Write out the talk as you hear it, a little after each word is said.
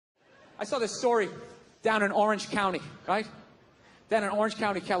I saw this story down in Orange County, right? Down in Orange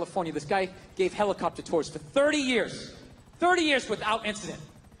County, California, this guy gave helicopter tours for 30 years. 30 years without incident.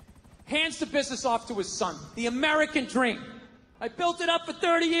 Hands the business off to his son. The American dream. I built it up for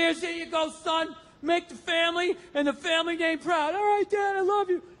 30 years. Here you go, son. Make the family and the family name proud. All right, Dad, I love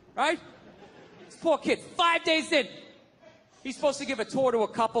you. Right? This poor kid, 5 days in. He's supposed to give a tour to a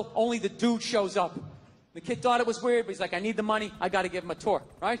couple. Only the dude shows up. The kid thought it was weird, but he's like, I need the money. I got to give him a tour.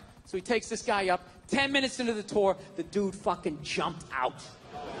 Right? So he takes this guy up. 10 minutes into the tour, the dude fucking jumped out.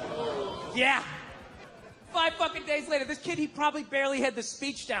 Yeah. 5 fucking days later, this kid, he probably barely had the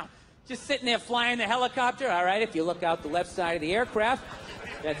speech down. Just sitting there flying the helicopter. All right, if you look out the left side of the aircraft,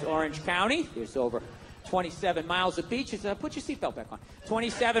 that's Orange County. There's over 27 miles of beaches. Put your seatbelt back on.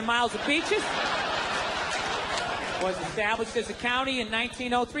 27 miles of beaches. Was established as a county in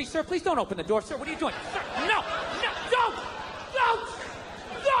 1903. Sir, please don't open the door. Sir, what are you doing? Sir, no, don't! Don't!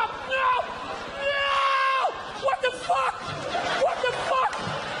 Stop! No! No! What the fuck? What the fuck?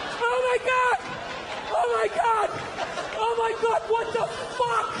 Oh my God! Oh my God! Oh my God! What the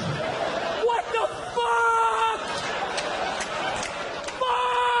fuck? What the fuck?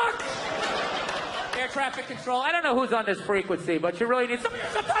 Fuck! Air traffic control. I don't know who's on this frequency, but you really need somebody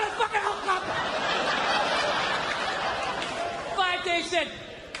to jump out of this fucking helicopter. 5 days in.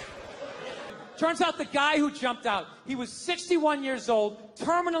 Turns out the guy who jumped out, he was 61 years old,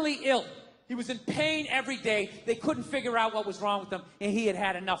 terminally ill. He was in pain every day. They couldn't figure out what was wrong with him, and he had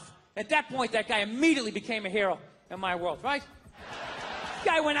had enough. At that point, that guy immediately became a hero in my world, right? This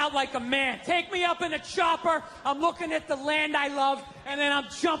guy went out like a man. Take me up in a chopper. I'm looking at the land I love, and then I'm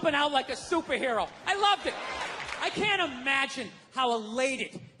jumping out like a superhero. I loved it. I can't imagine how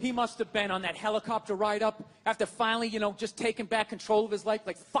elated he must have been on that helicopter ride up after finally, just taking back control of his life.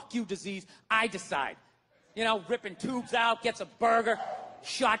 Like, fuck you, disease. I decide. Ripping tubes out, gets a burger,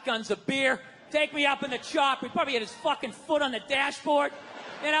 shotguns a beer. Take me up in the chopper. He probably had his fucking foot on the dashboard.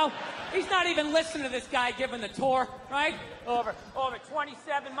 He's not even listening to this guy giving the tour, right? Over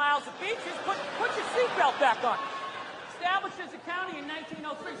 27 miles of beaches. Put your seatbelt back on. Established as a county in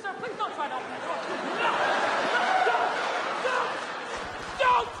 1903. Sir, please don't try to open the door. No!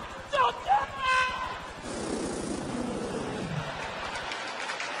 Don't!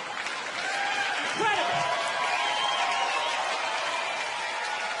 Incredible.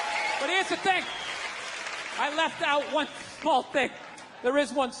 But here's the thing. I left out one small thing. There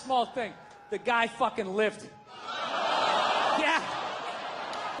is one small thing. The guy fucking lived. Yeah.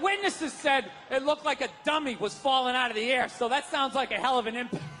 Witnesses said it looked like a dummy was falling out of the air, so that sounds like a hell of an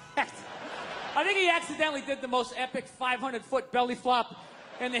impact. I think he accidentally did the most epic 500-foot belly flop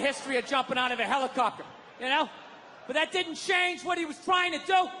in the history of jumping out of a helicopter, But that didn't change what he was trying to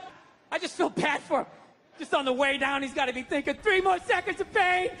do. I just feel bad for him. Just on the way down, he's got to be thinking, 3 more seconds of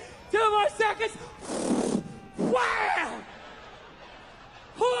pain, 2 more seconds. Wow!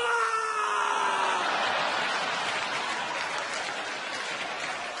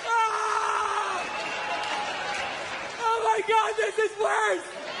 Oh my God, this is worse!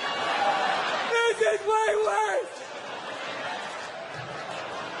 This is way worse!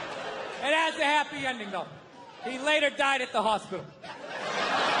 It has a happy ending, though. He later died at the hospital.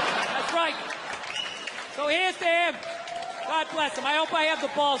 That's right. So here's to him. God bless him. I hope I have the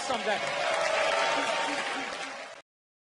balls someday.